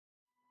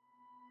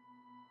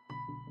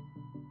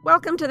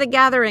Welcome to the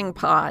Gathering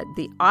Pod,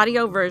 the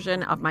audio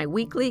version of my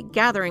weekly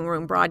Gathering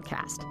Room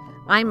broadcast.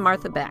 I'm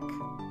Martha Beck.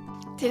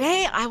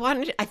 Today I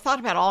thought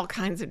about all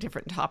kinds of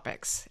different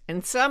topics,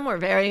 and some were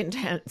very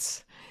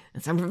intense,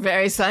 and some were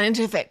very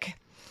scientific.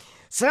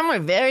 Some were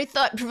very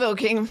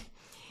thought-provoking,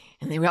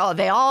 and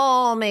they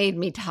all made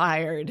me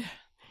tired.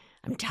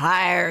 I'm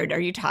tired.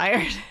 Are you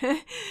tired?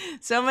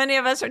 So many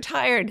of us are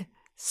tired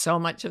so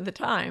much of the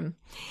time,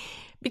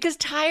 because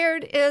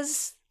tired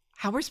is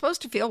how we're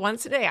supposed to feel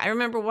once a day. I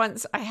remember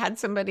once I had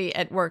somebody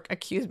at work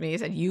accuse me. He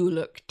said, "You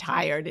look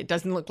tired. It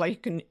doesn't look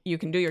like you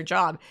can do your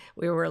job."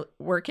 We were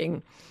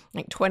working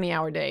like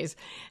 20-hour days.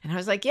 And I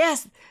was like,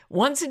 yes,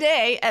 once a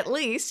day at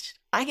least,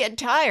 I get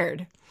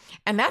tired.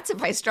 And that's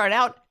if I start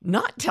out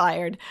not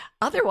tired.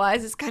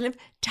 Otherwise, it's kind of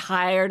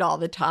tired all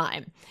the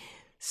time.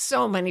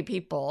 So many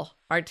people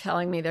are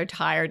telling me they're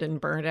tired and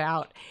burnt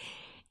out.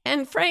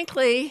 And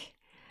frankly,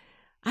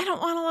 I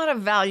don't want a lot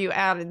of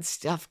value-added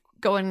stuff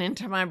going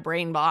into my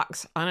brain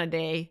box on a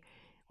day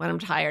when I'm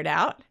tired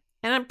out.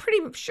 And I'm pretty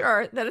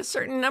sure that a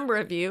certain number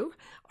of you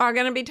are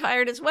going to be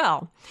tired as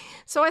well.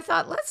 So I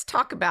thought, let's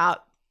talk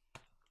about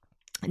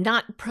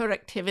not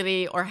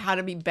productivity or how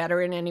to be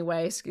better in any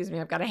way. Excuse me,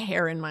 I've got a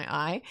hair in my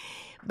eye.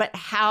 But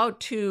how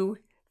to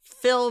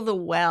fill the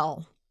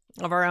well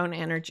of our own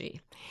energy.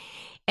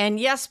 And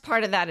yes,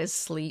 part of that is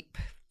sleep.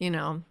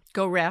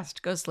 Go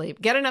rest, go sleep.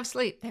 Get enough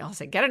sleep. They all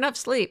say, get enough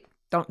sleep.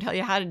 Don't tell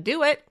you how to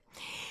do it.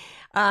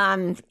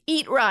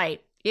 Eat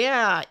right.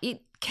 Yeah,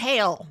 eat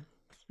kale.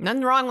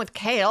 Nothing wrong with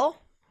kale.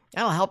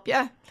 That'll help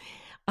you.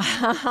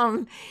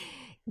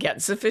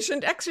 Get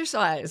sufficient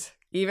exercise.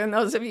 Even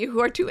those of you who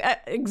are too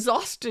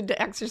exhausted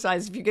to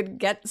exercise, if you could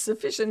get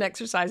sufficient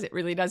exercise, it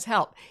really does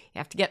help. You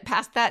have to get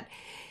past that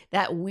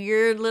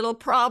weird little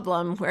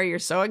problem where you're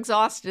so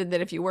exhausted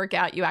that if you work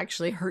out, you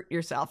actually hurt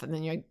yourself and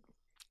then you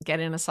get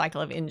in a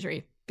cycle of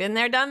injury. Been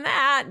there, done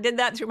that. Did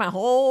that through my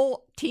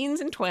whole teens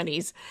and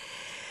 20s.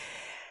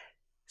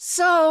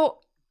 So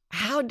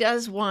how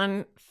does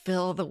one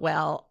fill the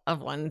well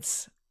of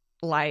one's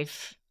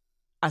life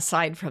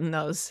aside from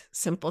those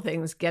simple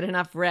things? Get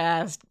enough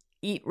rest,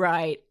 eat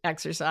right,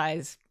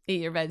 exercise,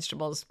 eat your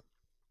vegetables.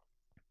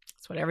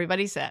 That's what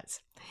everybody says.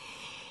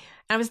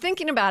 I was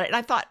thinking about it, and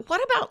I thought,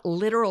 what about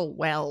literal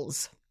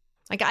wells?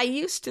 Like, I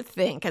used to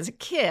think as a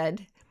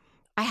kid,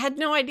 I had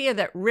no idea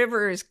that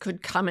rivers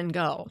could come and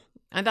go.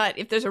 I thought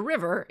if there's a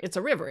river, it's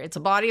a river. It's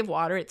a body of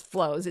water. It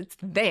flows. It's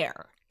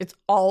there. It's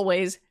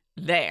always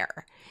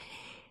there.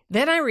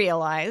 Then I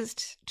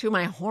realized, to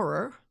my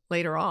horror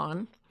later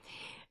on,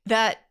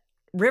 that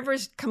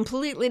rivers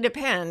completely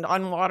depend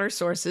on water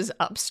sources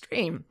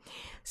upstream.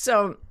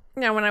 So,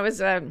 when I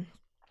was a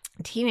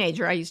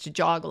teenager, I used to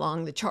jog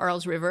along the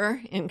Charles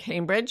River in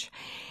Cambridge,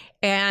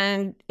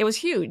 and it was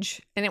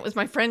huge. And it was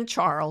my friend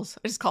Charles.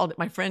 I just called it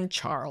my friend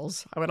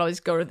Charles. I would always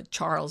go to the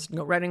Charles and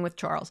go running with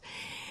Charles.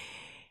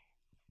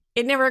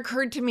 It never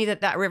occurred to me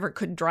that river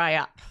could dry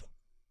up.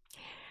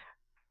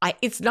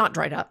 It's not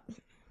dried up.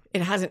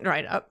 It hasn't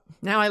dried up.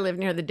 Now I live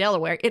near the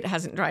Delaware. It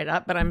hasn't dried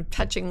up, but I'm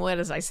touching wood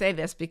as I say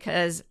this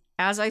because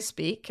as I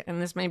speak, and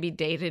this may be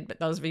dated, but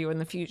those of you in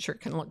the future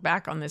can look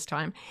back on this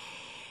time,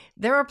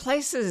 there are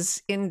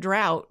places in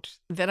drought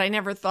that I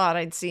never thought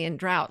I'd see in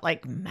drought,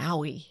 like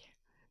Maui.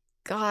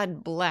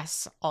 God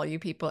bless all you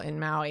people in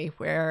Maui,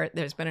 where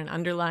there's been an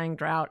underlying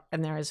drought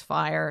and there is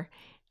fire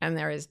and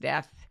there is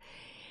death.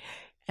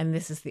 And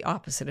this is the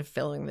opposite of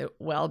filling the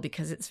well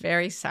because it's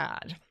very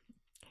sad.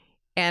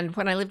 And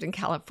when I lived in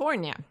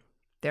California,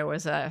 there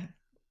was a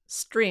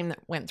stream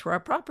that went through our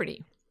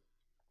property.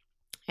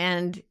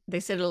 And they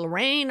said it'll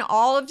rain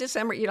all of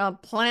December.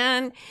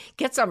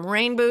 Get some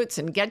rain boots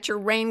and get your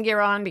rain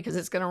gear on because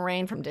it's going to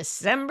rain from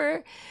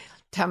December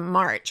to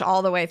March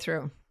all the way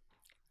through.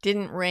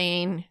 Didn't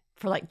rain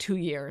for like 2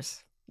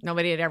 years.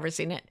 Nobody had ever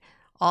seen it.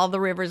 All the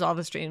rivers, all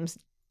the streams,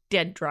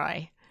 dead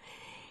dry.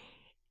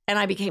 And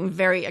I became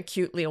very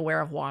acutely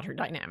aware of water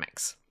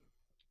dynamics.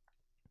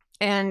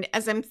 And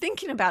as I'm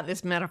thinking about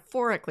this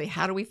metaphorically,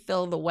 how do we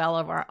fill the well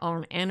of our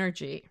own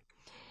energy?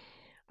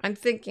 I'm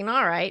thinking,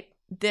 all right,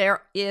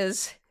 there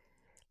is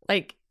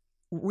like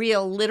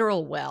real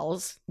literal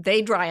wells.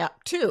 They dry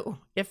up too.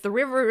 If the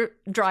river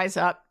dries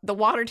up, the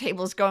water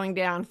table is going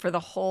down for the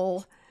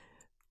whole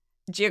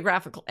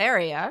geographical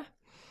area.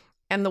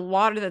 And the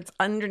water that's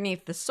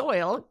underneath the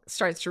soil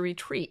starts to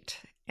retreat.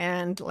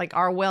 And like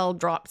our well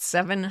dropped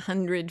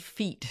 700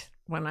 feet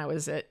when I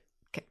was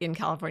in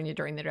California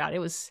during the drought. It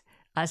was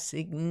a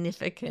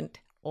significant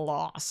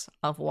loss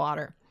of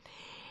water.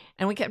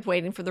 And we kept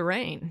waiting for the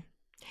rain.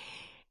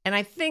 And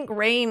I think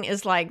rain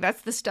is like,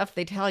 that's the stuff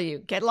they tell you.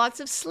 Get lots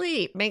of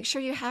sleep. Make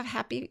sure you have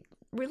happy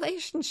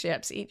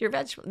relationships. Eat your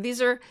vegetables.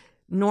 These are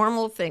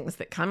normal things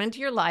that come into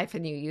your life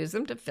and you use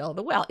them to fill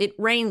the well. It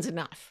rains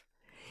enough.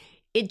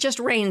 It just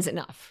rains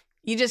enough.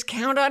 You just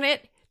count on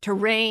it to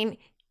rain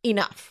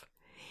enough.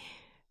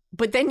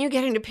 But then you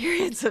get into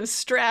periods of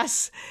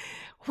stress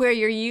where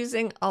you're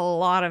using a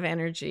lot of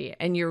energy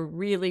and you're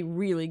really,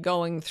 really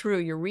going through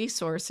your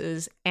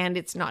resources and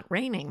it's not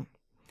raining.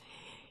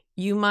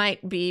 You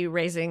might be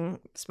raising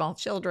small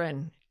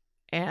children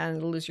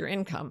and lose your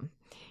income.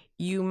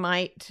 You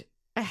might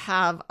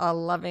have a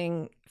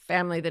loving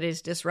family that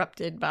is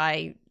disrupted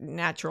by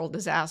natural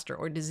disaster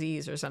or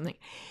disease or something.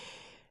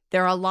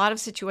 There are a lot of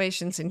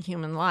situations in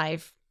human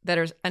life that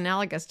are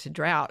analogous to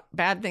drought.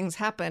 Bad things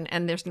happen,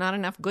 and there's not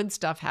enough good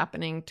stuff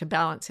happening to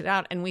balance it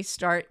out, and we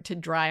start to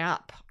dry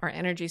up. Our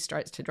energy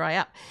starts to dry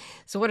up.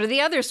 So what are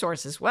the other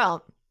sources?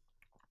 Well,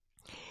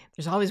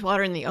 there's always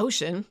water in the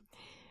ocean,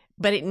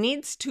 but it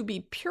needs to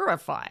be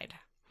purified.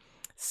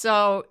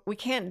 So we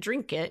can't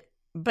drink it,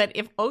 but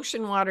if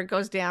ocean water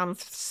goes down,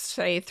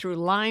 say, through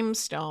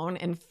limestone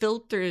and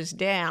filters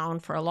down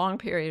for a long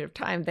period of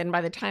time, then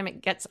by the time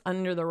it gets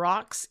under the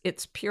rocks,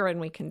 it's pure and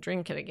we can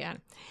drink it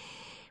again.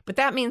 But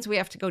that means we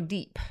have to go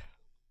deep.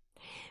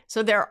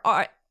 So there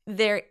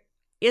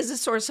is a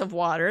source of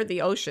water,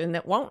 the ocean,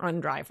 that won't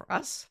run dry for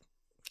us,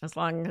 as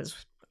long as,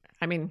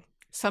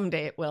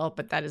 someday it will,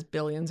 but that is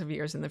billions of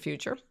years in the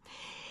future.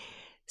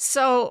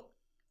 So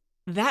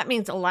that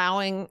means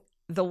allowing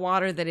the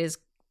water that is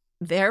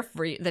there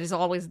for you, that is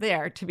always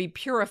there, to be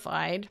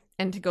purified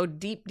and to go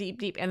deep, deep,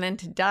 deep, and then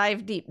to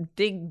dive deep,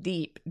 dig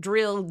deep,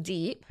 drill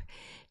deep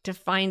to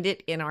find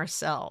it in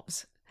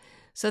ourselves.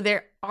 So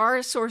there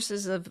are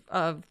sources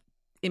of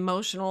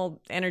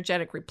emotional,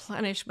 energetic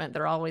replenishment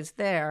that are always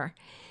there,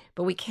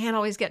 but we can't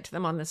always get to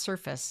them on the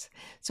surface.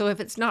 So if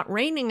it's not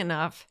raining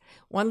enough,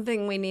 one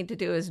thing we need to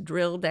do is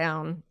drill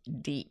down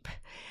deep.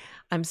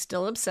 I'm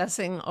still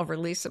obsessing over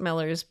Lisa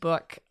Miller's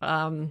book,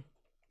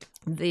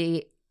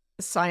 The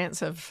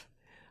Science of,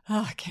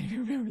 I can't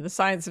even remember, The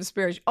Science of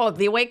Spiritual,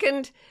 The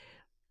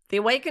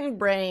Awakened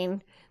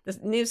Brain, the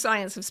new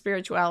science of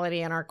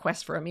spirituality and our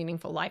quest for a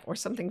meaningful life, or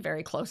something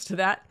very close to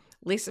that.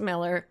 Lisa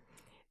Miller,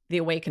 The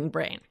Awakened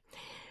Brain.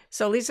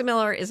 So Lisa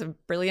Miller is a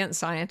brilliant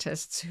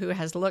scientist who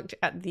has looked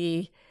at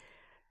the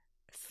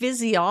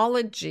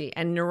physiology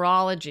and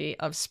neurology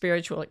of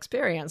spiritual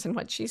experience. And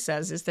what she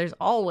says is there's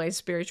always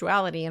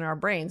spirituality in our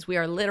brains. We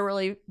are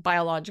literally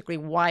biologically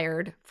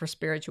wired for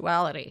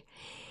spirituality.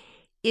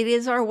 It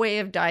is our way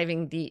of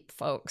diving deep,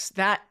 folks.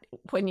 That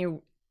when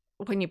you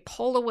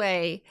pull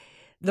away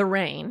the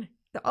rain,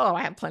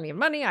 I have plenty of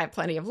money, I have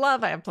plenty of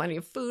love, I have plenty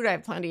of food, I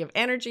have plenty of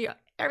energy,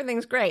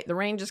 everything's great. The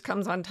rain just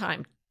comes on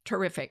time.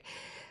 Terrific.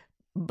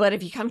 But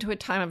if you come to a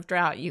time of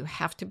drought, you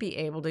have to be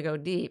able to go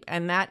deep.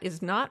 And that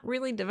is not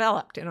really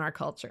developed in our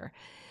culture.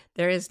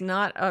 There is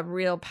not a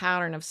real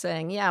pattern of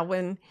saying,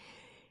 when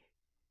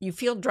you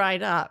feel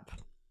dried up,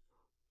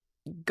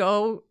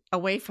 go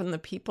away from the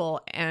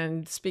people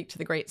and speak to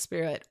the Great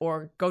Spirit,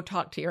 or go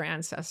talk to your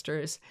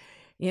ancestors,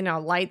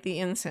 light the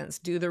incense,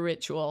 do the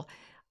ritual.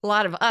 A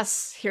lot of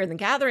us here in the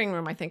gathering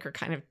room, I think, are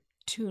kind of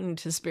tuned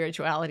to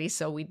spirituality,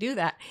 so we do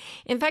that.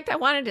 In fact, I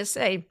wanted to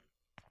say,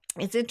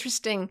 it's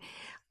interesting,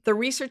 the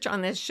research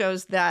on this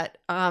shows that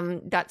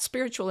that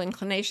spiritual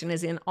inclination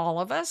is in all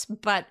of us,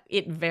 but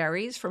it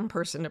varies from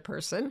person to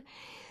person.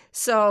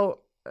 So,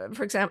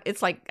 for example,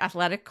 it's like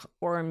athletic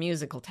or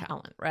musical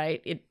talent,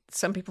 right?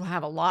 Some people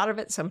have a lot of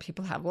it, some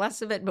people have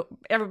less of it, but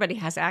everybody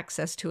has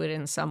access to it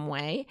in some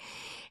way.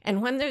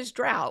 And when there's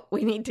drought,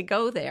 we need to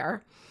go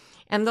there.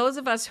 And those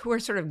of us who are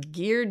sort of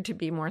geared to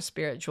be more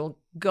spiritual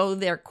go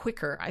there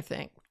quicker, I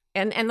think.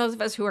 And those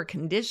of us who are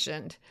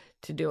conditioned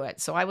to do it.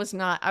 So I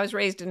was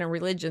raised in a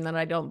religion that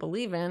I don't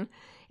believe in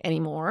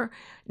anymore.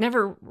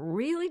 Never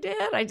really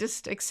did. I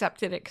just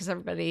accepted it because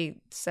everybody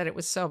said it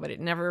was so, but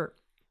it never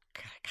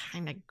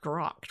kind of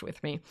grokked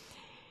with me.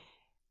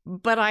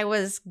 But I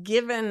was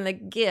given the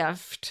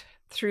gift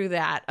through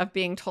that of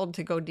being told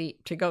to go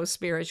deep, to go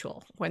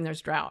spiritual when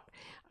there's drought.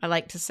 I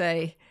like to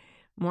say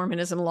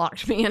Mormonism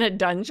locked me in a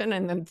dungeon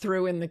and then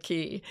threw in the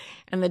key.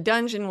 And the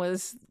dungeon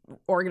was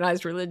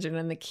organized religion,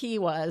 and the key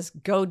was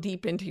go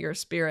deep into your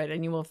spirit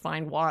and you will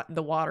find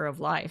the water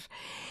of life.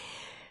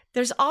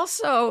 There's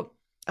also,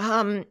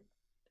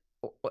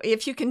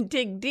 if you can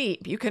dig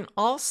deep, you can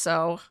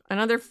also,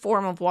 another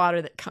form of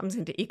water that comes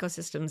into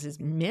ecosystems is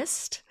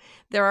mist.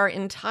 There are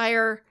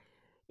entire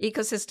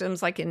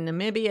ecosystems like in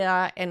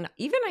Namibia and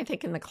even I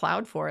think in the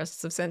cloud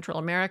forests of Central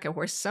America,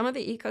 where some of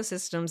the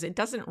ecosystems, it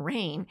doesn't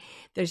rain.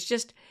 There's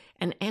just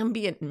an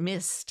ambient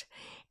mist.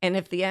 And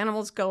if the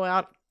animals go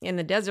out in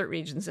the desert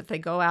regions, if they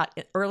go out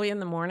early in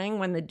the morning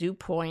when the dew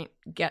point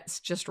gets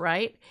just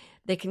right,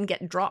 they can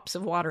get drops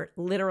of water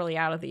literally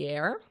out of the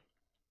air.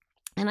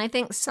 And I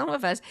think some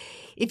of us,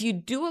 if you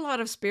do a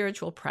lot of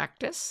spiritual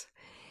practice,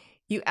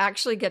 you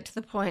actually get to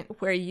the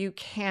point where you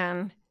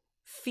can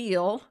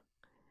feel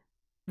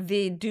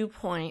the dew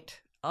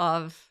point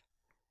of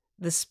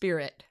the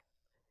spirit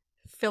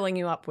filling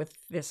you up with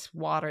this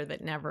water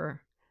that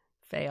never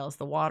fails,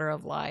 the water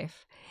of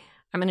life.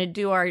 I'm going to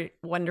do our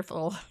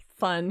wonderful,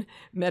 fun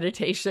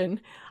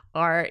meditation.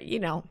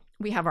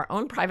 We have our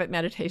own private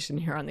meditation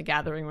here on the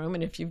Gathering Room.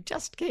 And if you've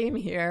just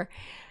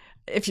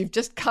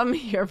come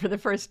here for the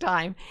first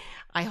time,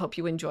 I hope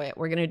you enjoy it.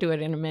 We're going to do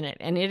it in a minute.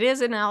 And it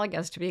is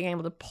analogous to being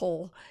able to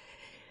pull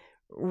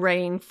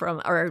rain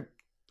from, or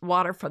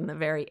water from the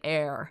very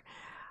air.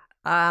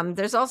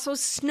 There's also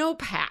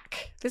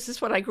snowpack. This is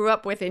what I grew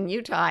up with in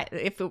Utah.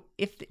 If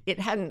it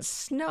hadn't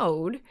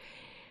snowed,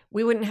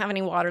 we wouldn't have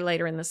any water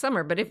later in the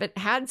summer. But if it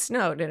had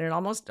snowed, and it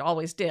almost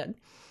always did,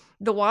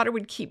 the water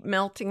would keep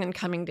melting and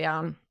coming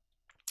down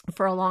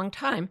for a long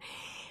time.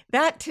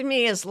 That to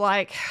me is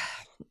like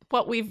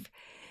what we've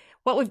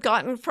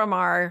gotten from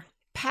our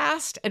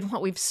past and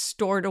what we've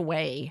stored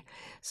away.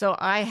 So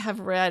I have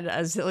read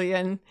a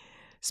zillion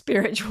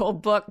spiritual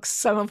books,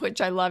 some of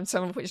which I loved,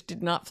 some of which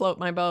did not float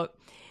my boat.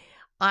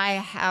 I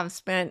have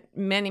spent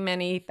many,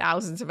 many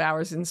thousands of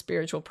hours in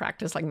spiritual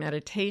practice like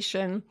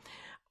meditation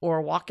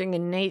or walking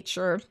in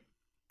nature.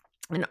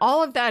 And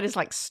all of that is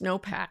like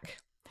snowpack.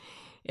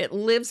 It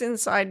lives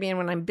inside me, and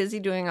when I'm busy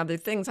doing other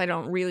things, I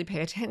don't really pay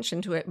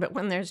attention to it. But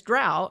when there's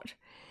drought,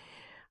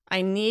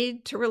 I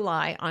need to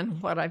rely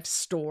on what I've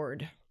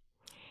stored.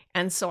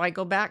 And so I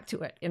go back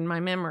to it in my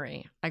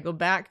memory. I go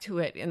back to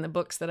it in the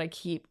books that I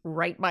keep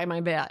right by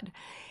my bed.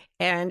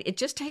 And it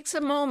just takes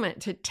a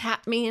moment to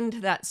tap me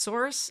into that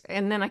source,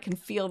 and then I can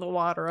feel the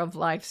water of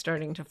life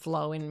starting to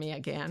flow in me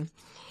again.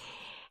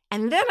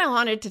 And then I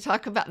wanted to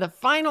talk about the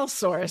final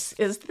source.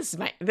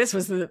 This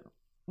was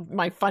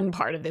my fun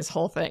part of this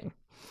whole thing.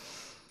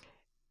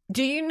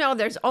 Do you know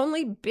there's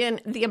only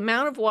been, the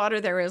amount of water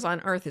there is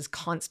on Earth is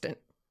constant.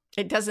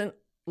 It doesn't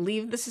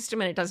leave the system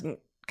and it doesn't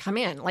come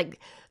in. Like,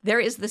 there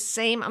is the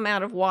same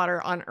amount of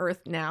water on Earth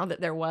now that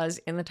there was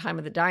in the time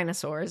of the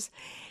dinosaurs.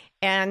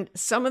 And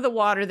some of the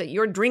water that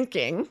you're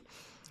drinking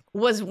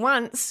was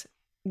once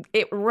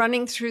it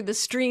running through the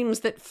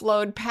streams that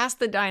flowed past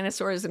the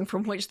dinosaurs and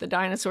from which the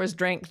dinosaurs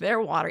drank their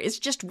water. It's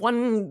just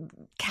one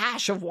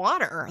cache of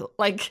water.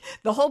 Like,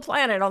 the whole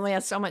planet only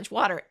has so much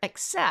water,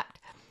 except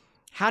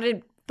how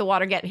did the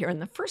water get here in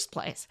the first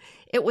place?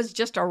 It was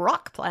just a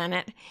rock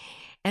planet.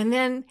 And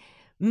then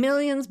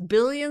millions,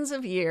 billions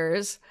of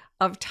years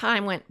of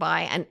time went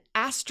by, and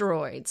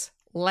asteroids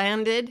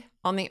landed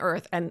on the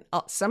Earth. And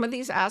some of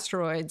these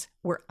asteroids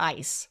were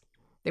ice.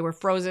 They were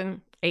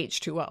frozen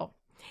H2O.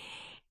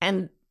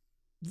 And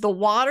the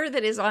water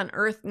that is on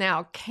Earth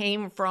now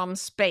came from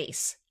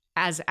space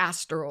as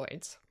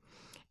asteroids.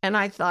 And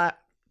I thought,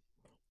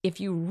 if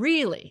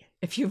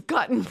you've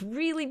gotten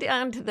really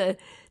down to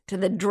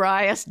the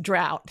driest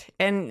drought,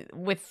 and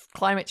with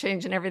climate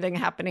change and everything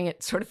happening,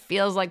 it sort of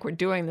feels like we're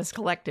doing this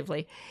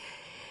collectively,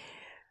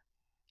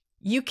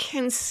 you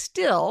can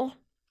still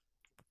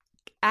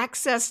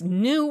access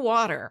new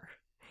water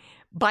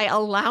by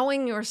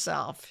allowing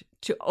yourself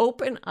to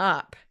open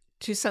up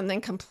to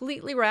something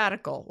completely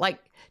radical, like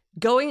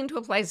going into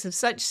a place of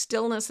such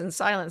stillness and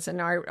silence. In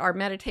our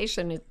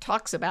meditation, it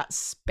talks about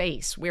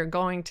space. We're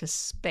going to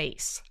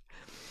space.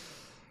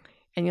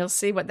 And you'll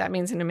see what that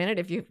means in a minute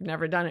if you've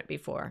never done it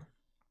before.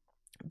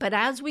 But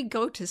as we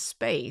go to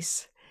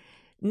space,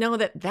 know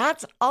that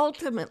that's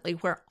ultimately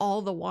where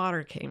all the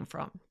water came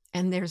from.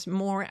 And there's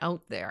more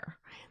out there.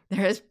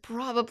 There is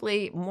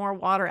probably more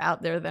water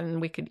out there than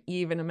we could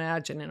even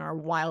imagine in our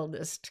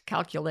wildest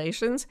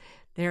calculations.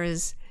 There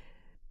is,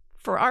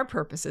 for our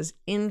purposes,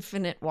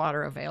 infinite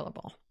water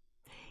available,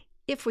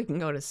 if we can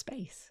go to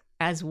space,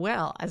 as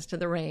well as to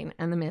the rain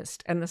and the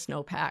mist and the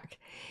snowpack.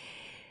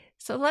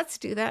 So let's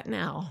do that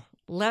now.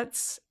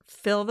 Let's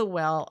fill the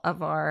well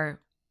of our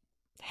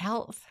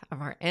health,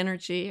 of our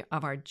energy,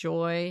 of our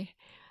joy,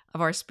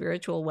 of our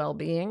spiritual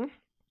well-being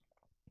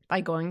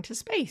by going to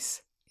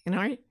space in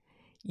our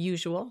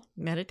usual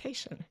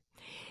meditation.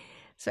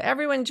 So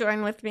everyone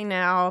join with me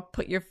now.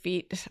 Put your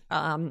feet,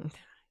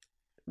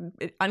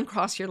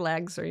 uncross your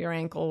legs or your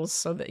ankles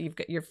so that you've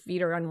got your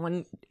feet are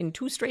in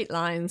two straight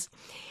lines.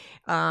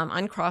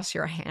 Uncross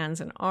your hands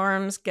and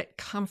arms. Get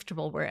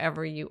comfortable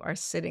wherever you are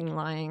sitting,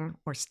 lying,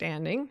 or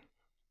standing.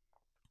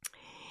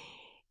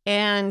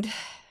 And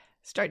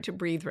start to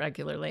breathe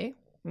regularly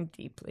and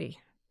deeply.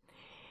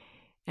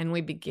 And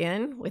we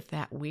begin with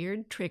that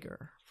weird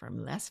trigger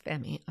from Les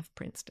Femi of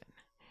Princeton.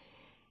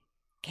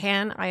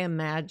 Can I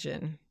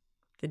imagine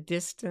the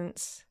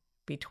distance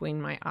between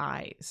my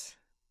eyes?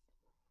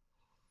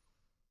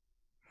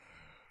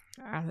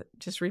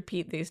 Just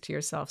repeat these to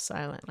yourself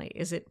silently.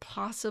 Is it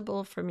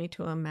possible for me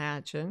to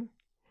imagine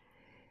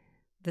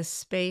the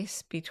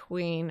space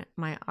between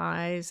my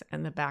eyes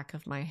and the back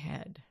of my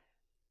head?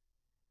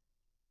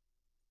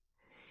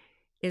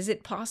 Is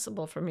it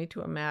possible for me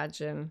to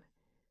imagine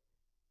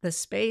the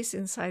space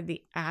inside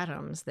the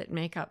atoms that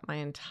make up my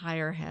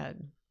entire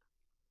head?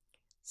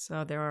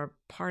 So there are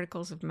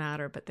particles of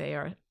matter, but they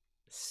are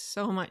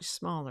so much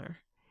smaller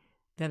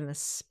than the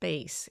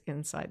space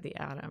inside the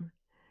atom.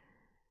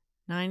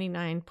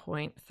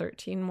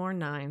 99.13 more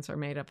nines are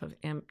made up of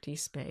empty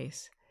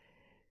space.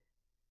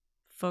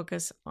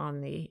 Focus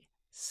on the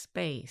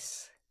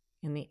space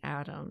in the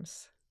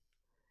atoms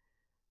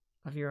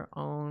of your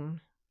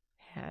own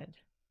head.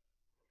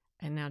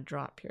 And now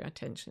drop your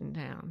attention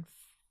down.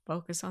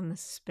 Focus on the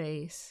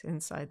space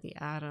inside the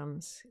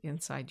atoms,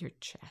 inside your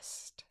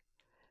chest.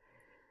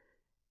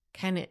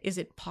 Is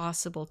it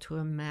possible to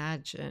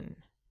imagine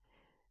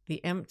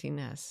the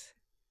emptiness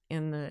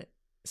in the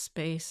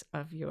space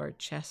of your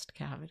chest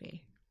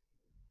cavity?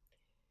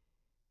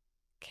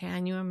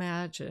 Can you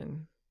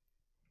imagine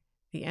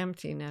the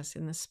emptiness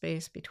in the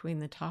space between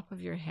the top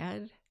of your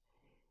head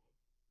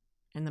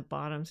and the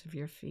bottoms of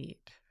your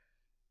feet.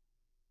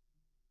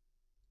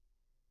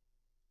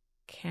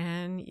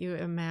 Can you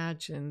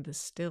imagine the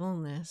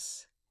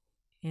stillness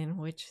in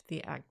which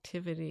the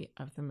activity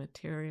of the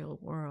material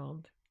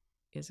world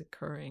is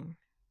occurring?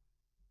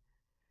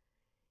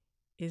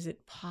 Is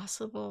it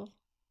possible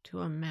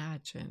to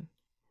imagine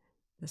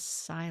the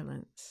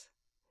silence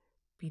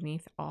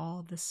beneath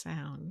all the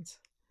sounds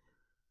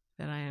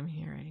that I am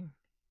hearing?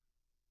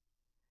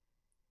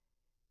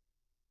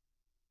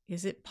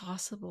 Is it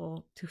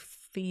possible to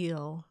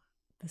feel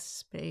the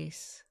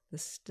space, the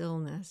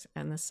stillness,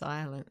 and the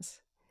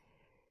silence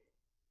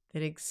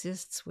that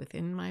exists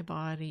within my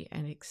body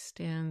and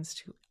extends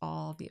to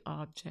all the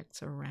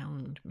objects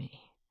around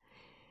me?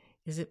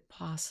 Is it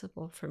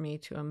possible for me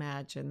to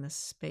imagine the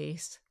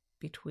space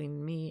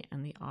between me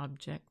and the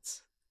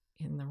objects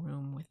in the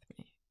room with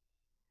me?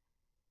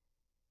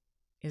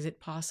 Is it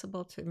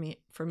possible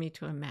for me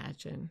to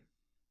imagine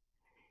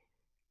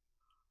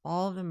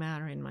all the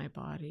matter in my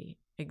body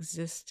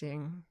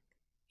existing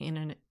in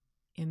an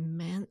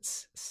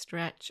immense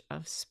stretch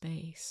of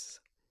space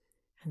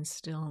and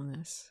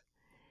stillness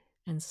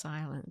and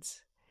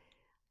silence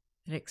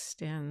that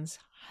extends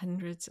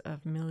hundreds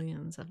of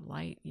millions of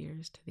light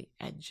years to the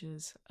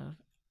edges of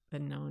the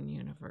known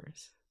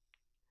universe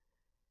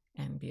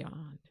and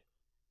beyond?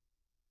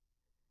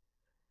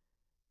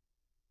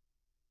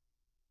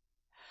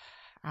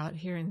 Out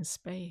here in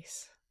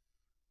space,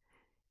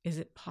 is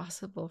it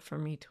possible for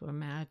me to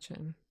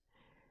imagine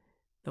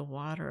the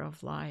water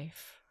of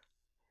life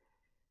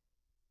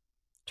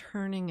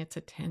turning its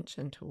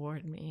attention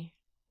toward me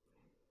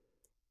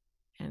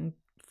and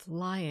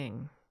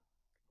flying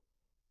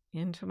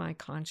into my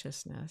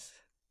consciousness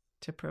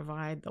to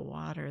provide the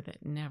water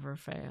that never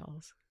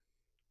fails?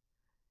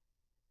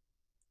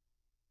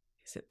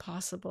 Is it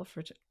possible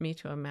for me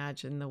to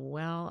imagine the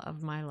well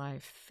of my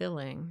life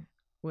filling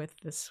with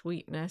the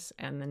sweetness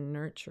and the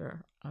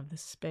nurture of the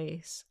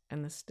space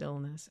and the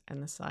stillness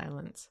and the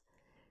silence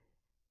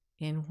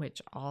in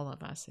which all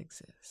of us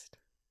exist?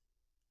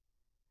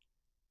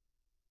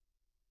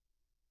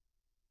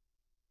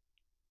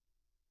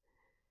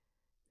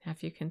 Now,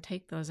 if you can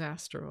take those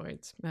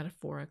asteroids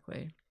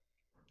metaphorically,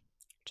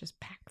 just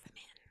pack them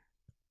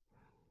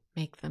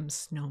in, make them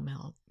snow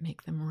melt,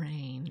 make them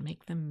rain,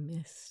 make them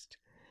mist,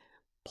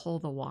 pull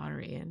the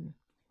water in,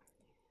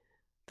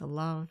 the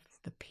love,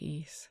 the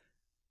peace,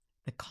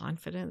 the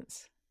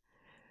confidence,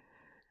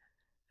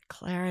 the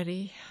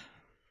clarity,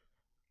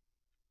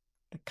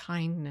 the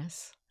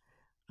kindness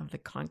of the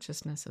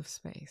consciousness of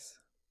space.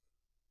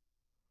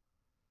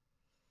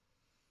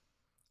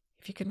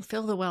 If you can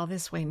fill the well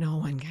this way, no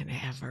one can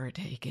ever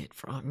take it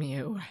from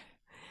you.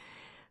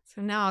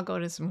 So now I'll go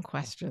to some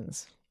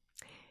questions.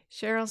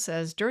 Cheryl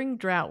says, during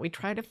drought, we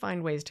try to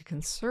find ways to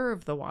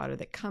conserve the water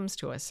that comes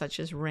to us, such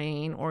as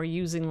rain or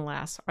using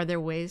less. Are there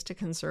ways to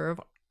conserve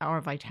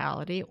our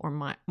vitality or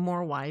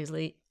more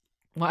wisely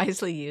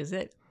use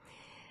it?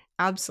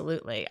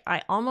 Absolutely.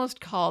 I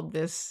almost called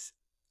this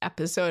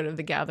episode of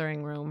The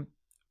Gathering Room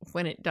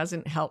When It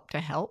Doesn't Help to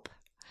Help,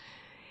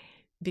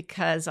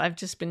 because I've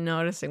just been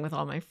noticing with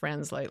all my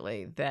friends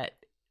lately that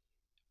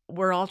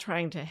we're all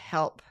trying to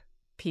help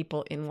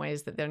people in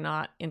ways that they're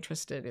not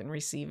interested in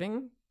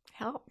receiving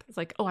help. It's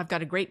like, oh, I've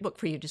got a great book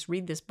for you. Just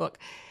read this book.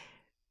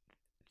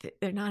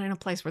 They're not in a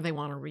place where they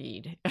want to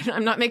read.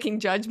 I'm not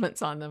making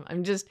judgments on them.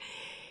 I'm just,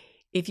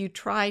 if you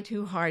try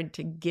too hard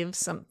to give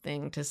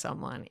something to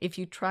someone, if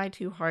you try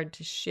too hard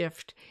to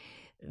shift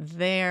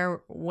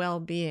their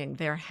well-being,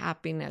 their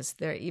happiness,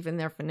 even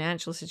their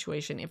financial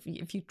situation,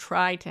 if you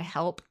try to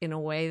help in a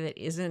way that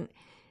isn't,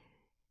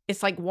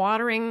 it's like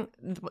watering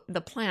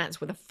the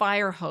plants with a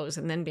fire hose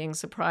and then being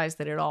surprised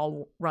that it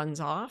all runs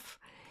off.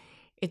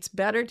 It's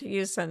better to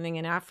use something.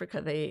 In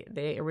Africa,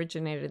 they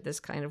originated this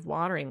kind of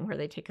watering where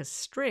they take a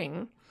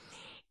string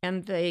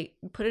and they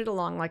put it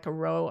along like a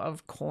row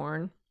of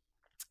corn,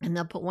 and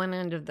they'll put one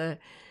end of the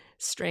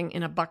string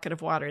in a bucket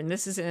of water. And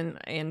this is in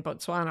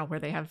Botswana, where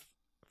they have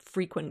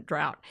frequent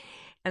drought.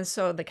 And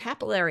so the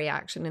capillary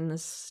action in the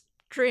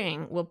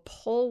string will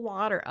pull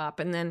water up,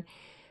 and then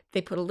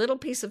they put a little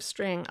piece of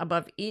string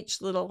above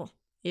each little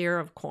ear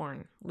of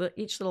corn,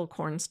 each little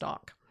corn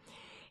stalk.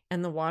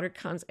 And the water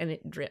comes and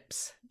it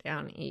drips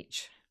down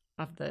each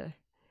of the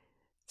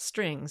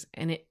strings,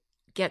 and it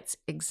gets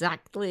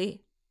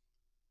exactly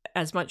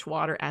as much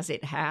water as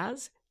it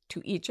has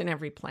to each and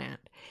every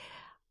plant.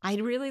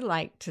 I'd really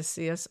like to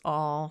see us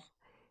all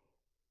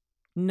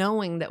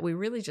knowing that we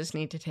really just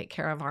need to take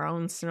care of our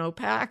own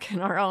snowpack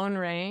and our own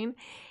rain,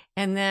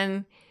 and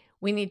then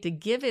we need to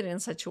give it in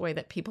such a way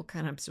that people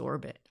can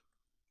absorb it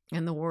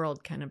and the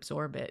world can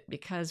absorb it.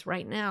 Because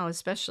right now,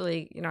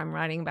 especially, I'm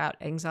writing about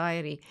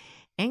anxiety.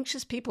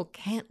 Anxious people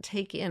can't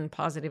take in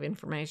positive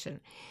information.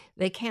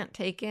 They can't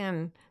take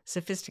in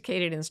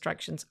sophisticated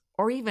instructions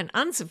or even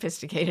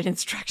unsophisticated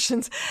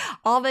instructions.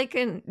 All they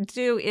can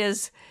do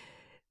is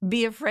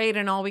be afraid,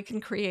 and all we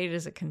can create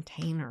is a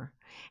container.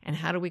 And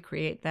how do we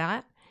create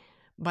that?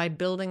 by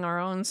building our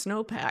own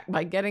snowpack,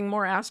 by getting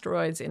more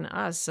asteroids in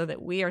us so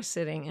that we are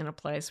sitting in a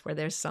place where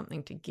there's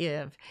something to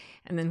give.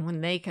 And then when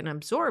they can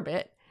absorb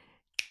it,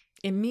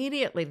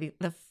 immediately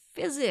the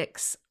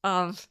physics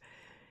of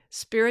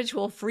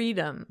spiritual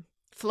freedom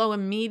flow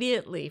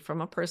immediately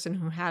from a person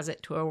who has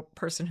it to a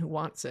person who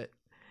wants it.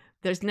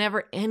 There's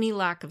never any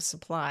lack of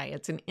supply.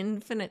 It's an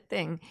infinite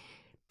thing,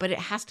 but it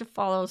has to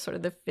follow sort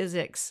of the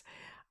physics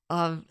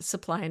of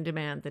supply and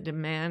demand. The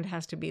demand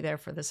has to be there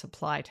for the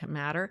supply to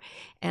matter.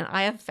 And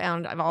I have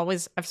found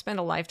I've spent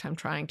a lifetime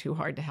trying too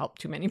hard to help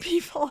too many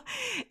people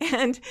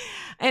and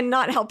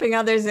not helping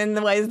others in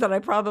the ways that I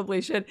probably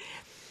should.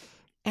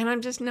 And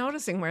I'm just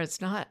noticing where it's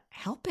not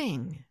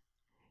helping.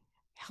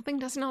 Helping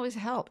doesn't always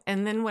help.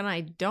 And then when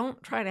I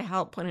don't try to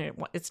help when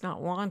it's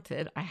not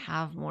wanted, I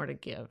have more to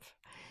give.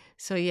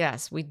 So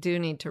yes, we do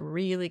need to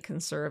really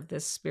conserve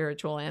this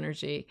spiritual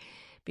energy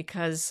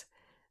because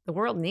the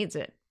world needs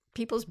it.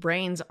 People's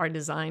brains are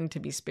designed to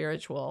be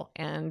spiritual,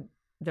 and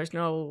there's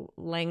no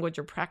language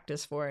or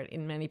practice for it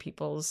in many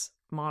people's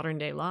modern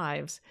day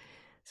lives.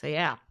 So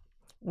yeah,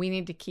 we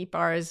need to keep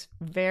ours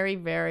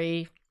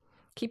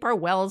keep our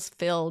wells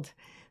filled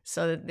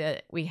so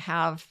that we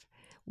have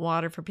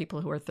water for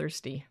people who are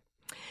thirsty.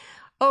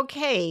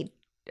 Okay,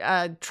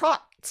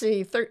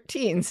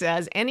 Trotsy13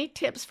 says, any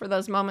tips for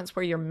those moments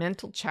where your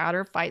mental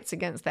chatter fights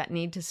against that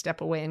need to step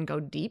away and go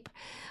deep?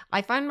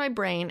 I find my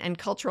brain and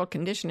cultural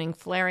conditioning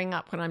flaring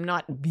up when I'm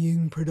not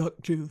being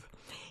productive.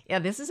 Yeah,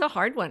 this is a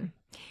hard one.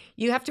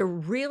 You have to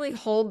really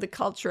hold the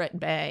culture at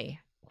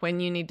bay when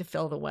you need to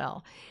fill the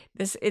well.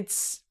 I've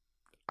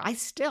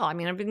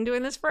been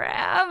doing this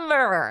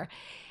forever.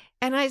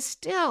 And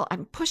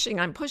I'm pushing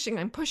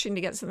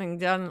to get something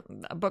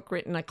done, a book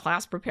written, a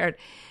class prepared.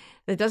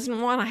 That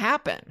doesn't want to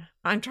happen.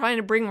 I'm trying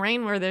to bring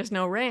rain where there's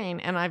no rain.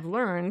 And I've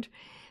learned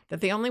that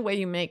the only way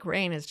you make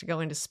rain is to go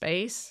into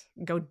space,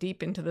 go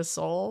deep into the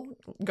soul,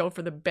 go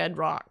for the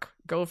bedrock,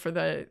 go for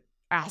the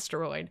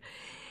asteroid.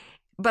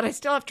 But I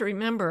still have to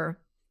remember,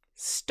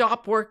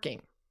 stop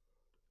working.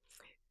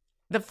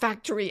 The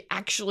factory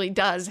actually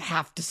does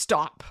have to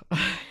stop.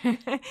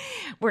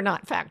 We're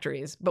not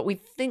factories, but we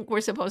think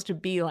we're supposed to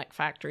be like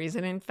factories.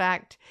 And in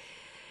fact,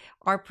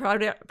 our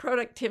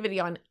productivity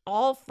on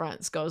all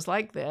fronts goes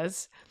like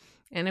this.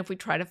 And if we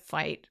try to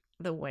fight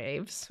the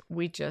waves,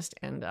 we just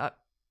end up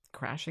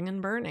crashing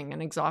and burning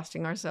and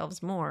exhausting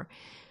ourselves more.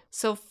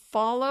 So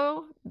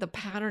follow the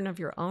pattern of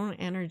your own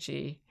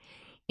energy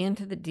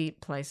into the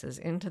deep places,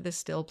 into the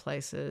still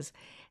places.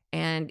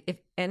 And if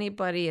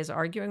anybody is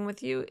arguing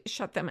with you,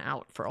 shut them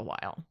out for a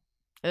while.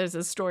 There's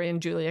a story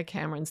in Julia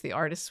Cameron's The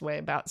Artist's Way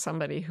about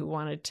somebody who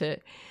wanted to,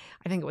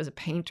 I think it was a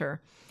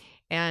painter,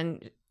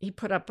 and he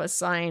put up a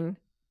sign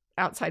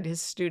outside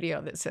his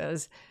studio that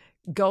says,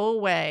 "Go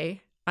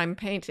away, I'm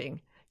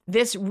painting.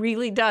 This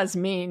really does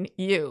mean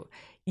you."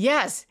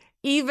 Yes,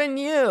 even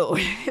you.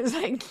 It's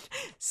like,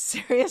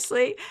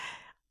 seriously,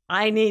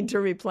 I need to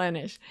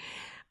replenish.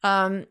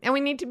 And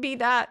we need to be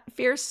that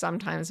fierce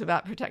sometimes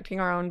about protecting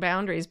our own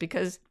boundaries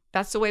because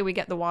that's the way we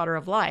get the water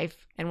of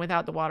life. And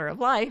without the water of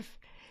life,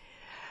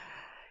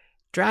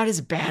 drought is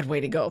a bad way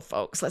to go,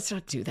 folks. Let's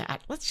not do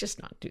that. Let's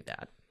just not do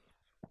that.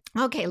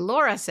 Okay,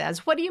 Laura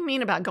says, what do you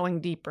mean about going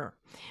deeper?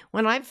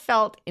 When I've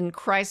felt in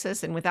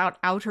crisis and without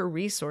outer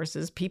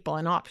resources, people,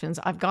 and options,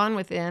 I've gone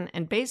within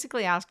and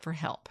basically asked for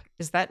help.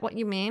 Is that what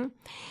you mean?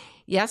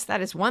 Yes,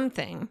 that is one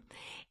thing.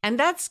 And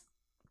that's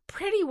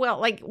pretty well,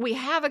 like we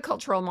have a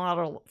cultural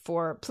model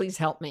for please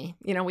help me.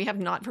 You know, we have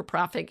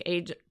not-for-profit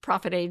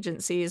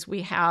agencies.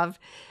 We have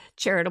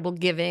charitable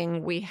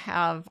giving. We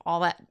have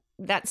all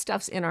that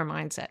stuff's in our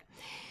mindset.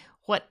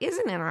 What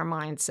isn't in our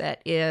mindset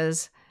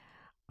is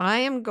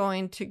I'm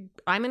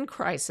in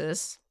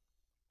crisis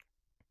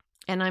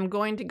and I'm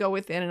going to go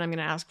within and I'm going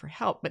to ask for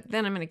help, but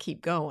then I'm going to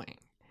keep going.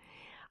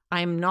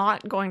 I'm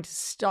not going to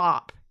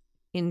stop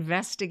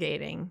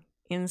investigating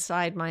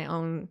inside my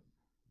own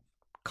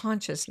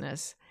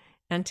consciousness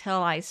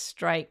until I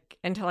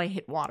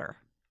hit water,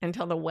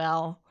 until the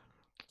well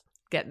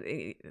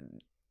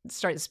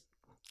starts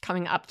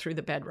coming up through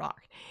the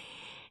bedrock.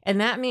 And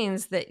that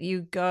means that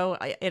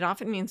it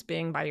often means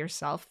being by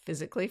yourself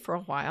physically for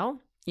a while,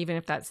 even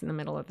if that's in the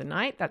middle of the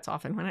night. That's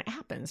often when it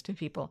happens to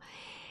people.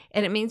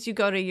 And it means you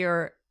go to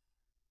your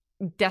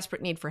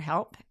desperate need for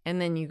help, and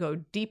then you go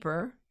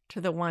deeper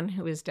to the one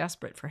who is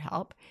desperate for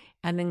help,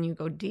 and then you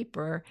go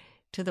deeper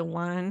to the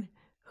one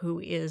who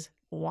is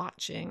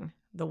watching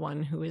the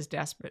one who is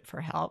desperate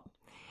for help.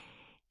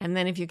 And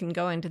then if you can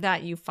go into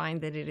that, you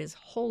find that it is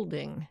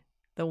holding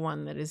the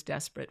one that is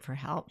desperate for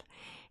help.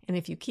 And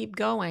if you keep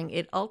going,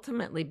 it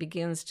ultimately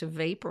begins to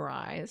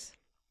vaporize.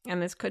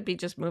 And this could be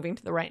just moving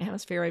to the right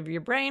hemisphere of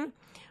your brain,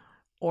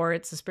 or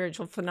it's a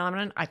spiritual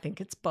phenomenon. I think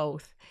it's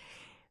both.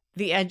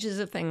 The edges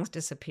of things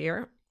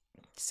disappear.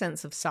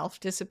 Sense of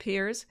self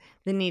disappears.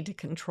 The need to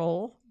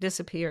control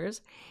disappears.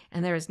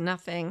 And there is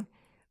nothing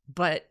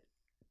but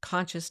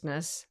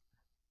consciousness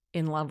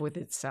in love with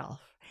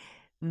itself.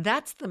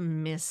 That's the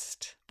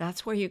mist.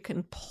 That's where you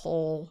can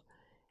pull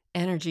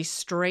energy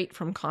straight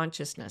from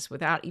consciousness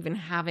without even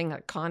having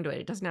a conduit.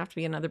 It doesn't have to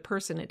be another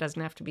person. It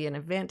doesn't have to be an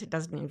event. It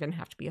doesn't even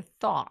have to be a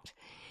thought.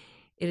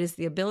 It is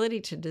the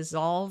ability to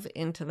dissolve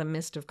into the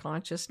mist of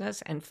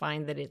consciousness and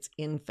find that it's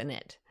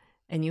infinite.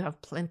 And you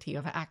have plenty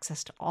of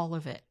access to all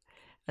of it,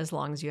 as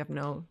long as you have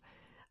no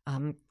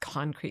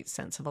concrete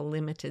sense of a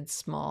limited,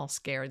 small,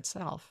 scared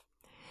self.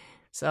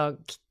 So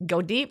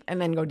go deep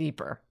and then go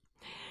deeper.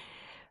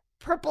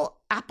 Purple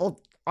Apple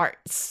Art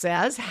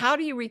says, how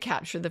do you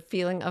recapture the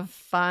feeling of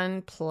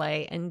fun,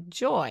 play, and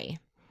joy?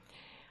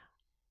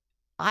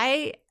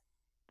 I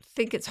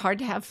think it's hard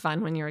to have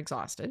fun when you're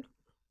exhausted.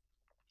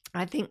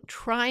 I think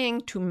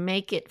trying to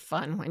make it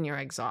fun when you're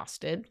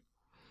exhausted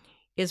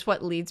is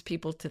what leads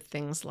people to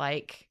things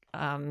like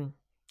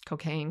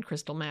cocaine,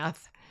 crystal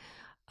meth,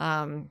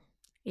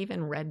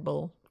 even Red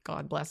Bull,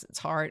 God bless its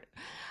heart.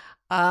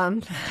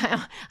 I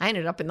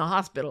ended up in the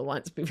hospital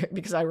once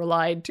because I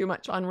relied too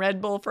much on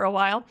Red Bull for a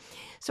while.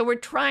 So we're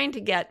trying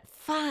to get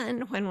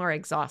fun when we're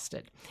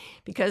exhausted,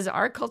 because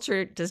our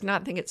culture does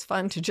not think it's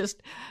fun to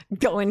just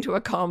go into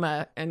a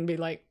coma and be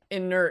like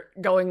inert,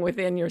 going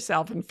within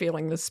yourself and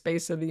feeling the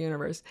space of the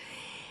universe.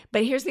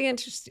 But here's the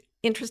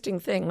interesting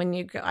thing. When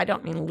you go, I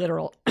don't mean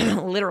literal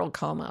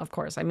coma, of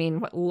course. I mean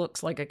what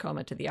looks like a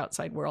coma to the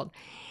outside world.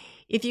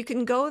 If you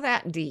can go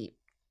that deep,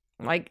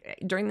 like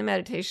during the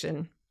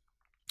meditation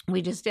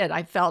we just did,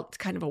 I felt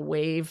kind of a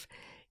wave.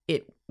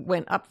 It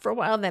went up for a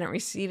while, then it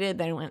receded,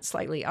 then it went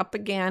slightly up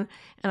again.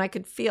 And I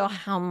could feel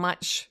how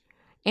much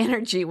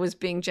energy was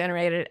being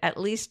generated, at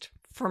least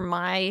for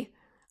my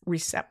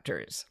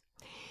receptors.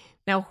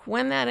 Now,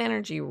 when that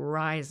energy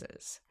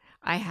rises,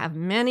 I have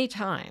many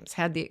times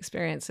had the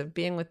experience of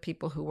being with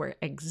people who were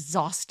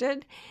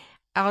exhausted,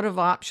 out of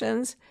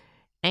options,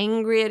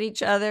 angry at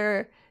each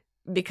other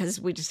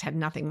because we just had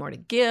nothing more to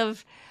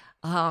give,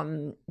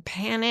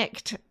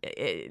 panicked,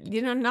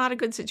 not a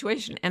good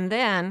situation. And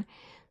then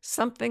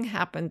something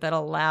happened that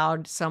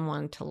allowed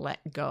someone to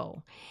let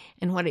go.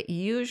 And what it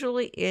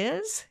usually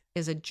is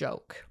a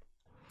joke.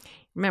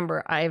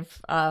 Remember,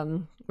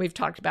 we've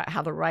talked about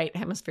how the right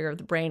hemisphere of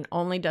the brain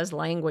only does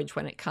language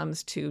when it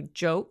comes to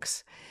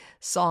jokes,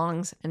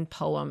 songs, and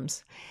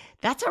poems.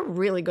 That's a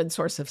really good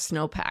source of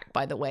snowpack,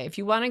 by the way. If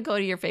you want to go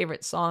to your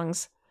favorite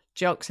songs,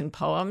 jokes, and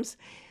poems,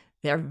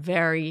 they're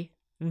very,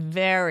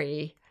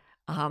 very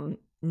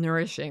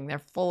nourishing. They're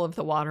full of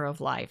the water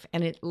of life,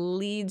 and it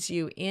leads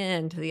you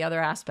into the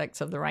other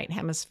aspects of the right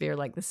hemisphere,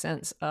 like the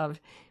sense of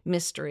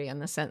mystery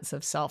and the sense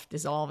of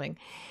self-dissolving.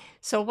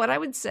 So what I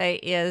would say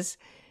is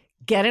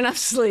get enough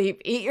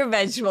sleep, eat your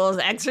vegetables,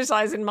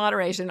 exercise in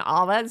moderation,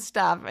 all that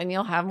stuff, and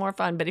you'll have more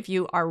fun. But if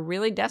you are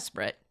really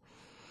desperate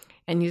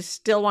and you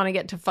still want to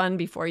get to fun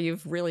before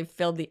you've really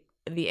filled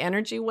the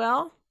energy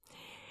well,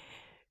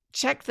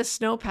 check the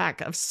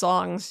snowpack of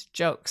songs,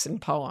 jokes,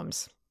 and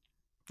poems.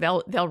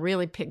 They'll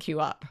really pick you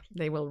up.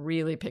 They will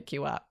really pick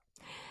you up.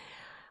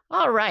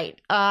 All right.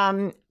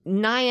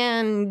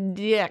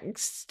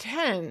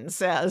 NianDX10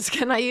 says,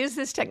 can I use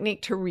this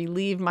technique to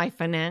relieve my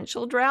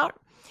financial drought?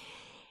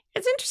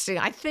 It's interesting.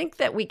 I think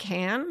that we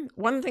can.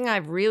 One thing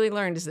I've really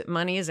learned is that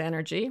money is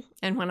energy.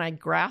 And when I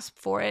grasp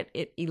for it,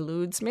 it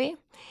eludes me.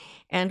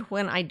 And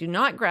when I do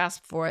not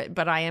grasp for it,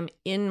 but I am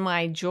in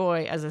my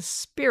joy as a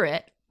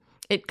spirit,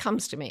 it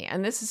comes to me.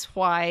 And this is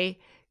why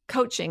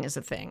coaching is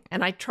a thing.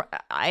 And I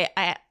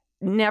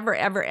never,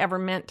 ever, ever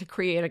meant to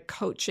create a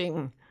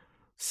coaching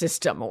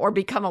system or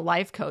become a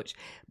life coach.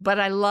 But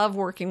I love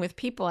working with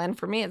people. And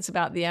for me, it's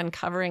about the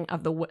uncovering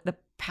of the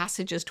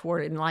passages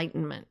toward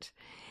enlightenment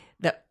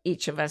that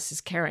each of us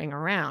is carrying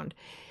around.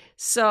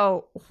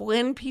 So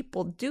when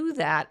people do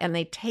that and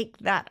they take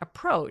that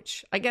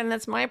approach, again,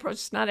 that's my approach,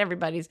 it's not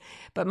everybody's,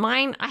 but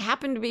mine, I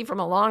happen to be from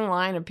a long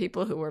line of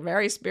people who were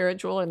very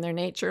spiritual in their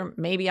nature.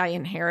 Maybe I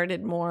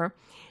inherited more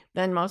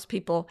than most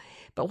people.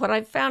 But what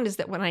I've found is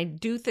that when I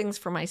do things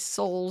for my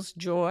soul's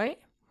joy,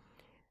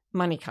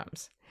 money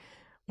comes.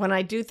 When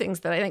I do things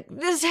that I think,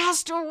 this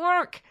has to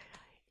work,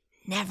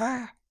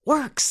 never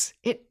works.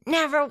 It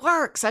never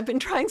works. I've been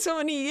trying so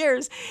many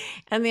years.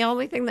 And the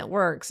only thing that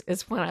works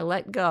is when I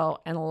let go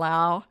and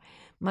allow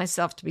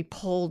myself to be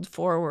pulled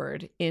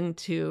forward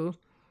into,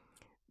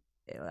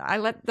 I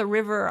let the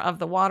river of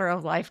the water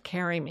of life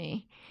carry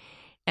me.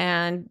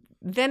 And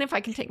then if I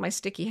can take my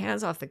sticky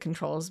hands off the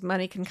controls,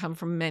 money can come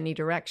from many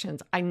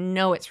directions. I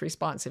know it's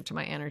responsive to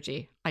my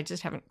energy. I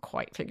just haven't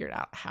quite figured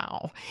out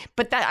how.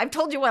 But I've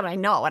told you what I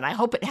know, and I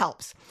hope it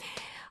helps.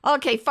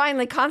 Okay,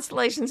 finally,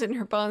 Constellations in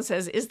Her Bones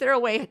says, is there a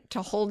way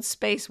to hold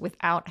space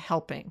without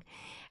helping?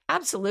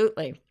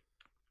 Absolutely.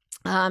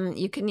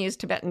 You can use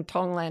Tibetan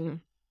Tonglen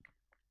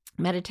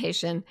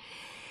meditation,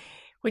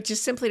 which is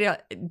simply to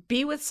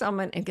be with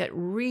someone and get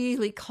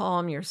really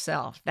calm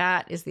yourself.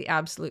 That is the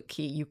absolute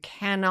key. You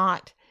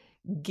cannot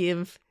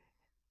give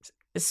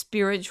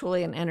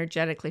spiritually and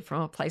energetically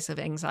from a place of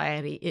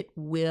anxiety. It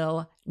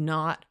will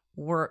not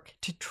work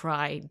to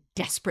try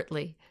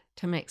desperately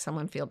to make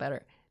someone feel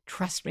better.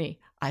 Trust me,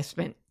 I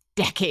spent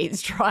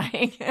decades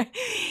trying.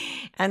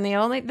 And the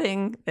only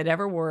thing that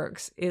ever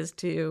works is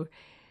to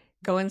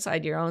go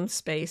inside your own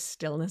space,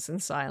 stillness,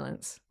 and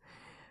silence.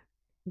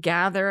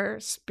 gather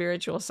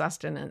spiritual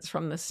sustenance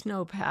from the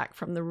snowpack,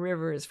 from the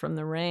rivers, from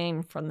the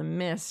rain, from the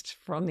mist,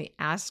 from the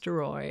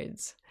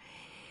asteroids.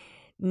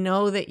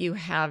 Know that you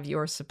have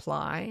your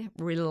supply,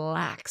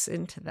 relax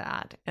into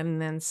that,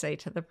 and then say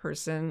to the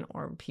person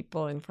or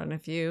people in front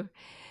of you,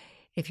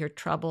 if you're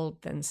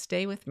troubled, then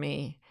stay with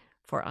me,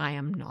 for I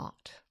am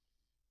not.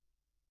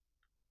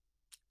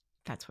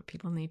 That's what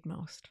people need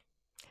most.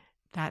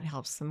 That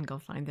helps them go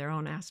find their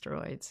own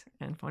asteroids.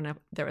 And when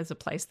there was a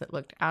place that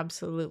looked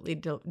absolutely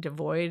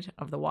devoid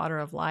of the water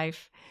of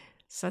life,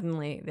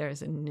 suddenly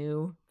there's a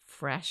new,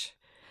 fresh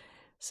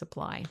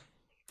supply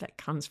that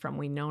comes from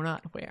we know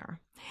not where.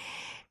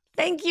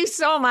 Thank you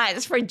so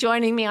much for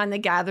joining me on The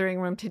Gathering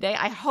Room today.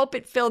 I hope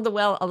it filled the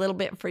well a little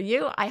bit for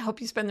you. I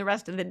hope you spend the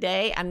rest of the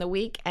day and the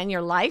week and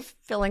your life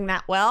filling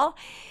that well.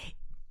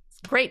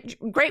 Great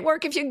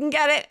work if you can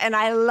get it. And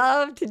I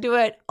love to do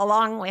it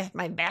along with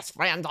my best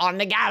friends on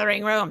The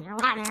Gathering Room.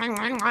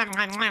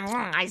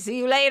 I see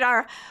you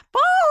later.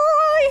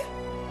 Bye.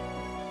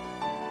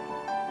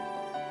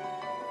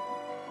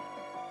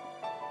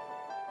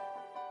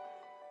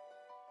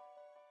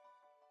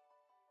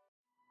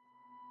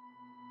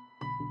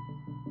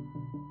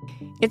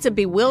 It's a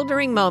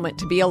bewildering moment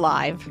to be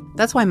alive.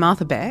 That's why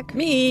Martha Beck,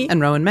 me, and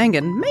Rowan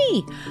Mangan,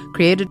 me,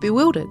 created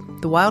Bewildered,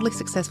 the wildly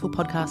successful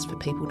podcast for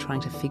people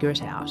trying to figure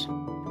it out.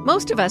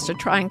 Most of us are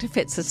trying to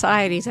fit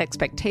society's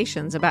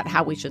expectations about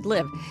how we should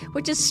live,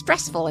 which is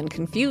stressful and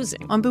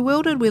confusing. On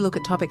Bewildered, we look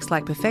at topics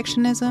like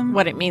perfectionism,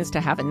 what it means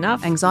to have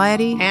enough,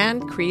 anxiety,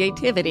 and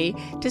creativity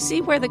to see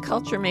where the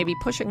culture may be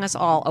pushing us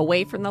all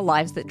away from the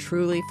lives that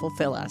truly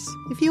fulfill us.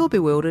 If you're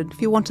bewildered,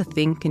 if you want to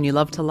think and you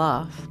love to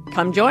laugh,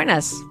 come join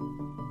us.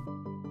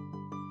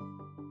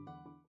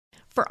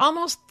 For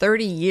almost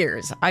 30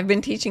 years, I've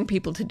been teaching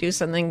people to do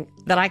something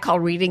that I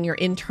call reading your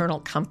internal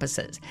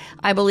compasses.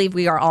 I believe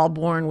we are all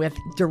born with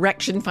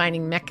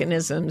direction-finding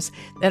mechanisms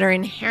that are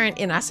inherent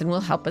in us and will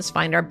help us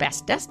find our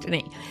best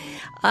destiny.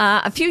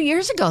 A few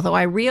years ago, though,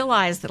 I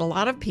realized that a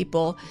lot of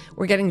people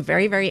were getting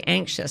very, very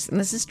anxious. And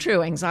this is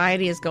true.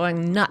 Anxiety is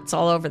going nuts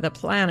all over the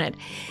planet.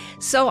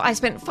 So I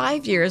spent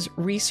 5 years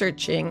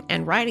researching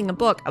and writing a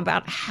book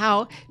about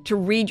how to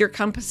read your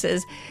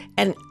compasses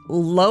and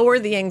lower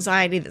the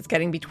anxiety that's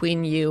getting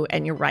between you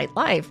and your right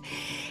life.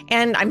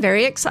 And I'm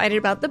very excited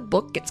about the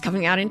book. It's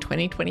coming out in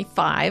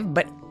 2025,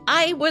 but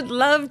I would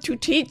love to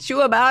teach you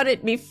about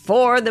it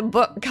before the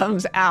book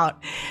comes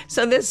out.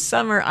 So this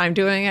summer, I'm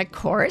doing a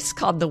course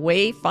called The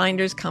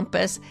Wayfinder's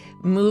Compass,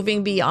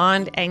 Moving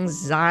Beyond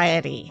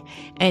Anxiety.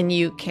 And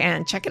you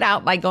can check it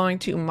out by going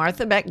to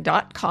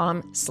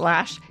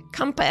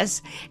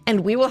marthabeck.com/compass,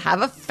 and we will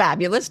have a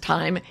fabulous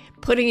time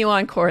putting you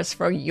on course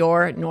for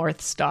your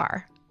North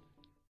Star.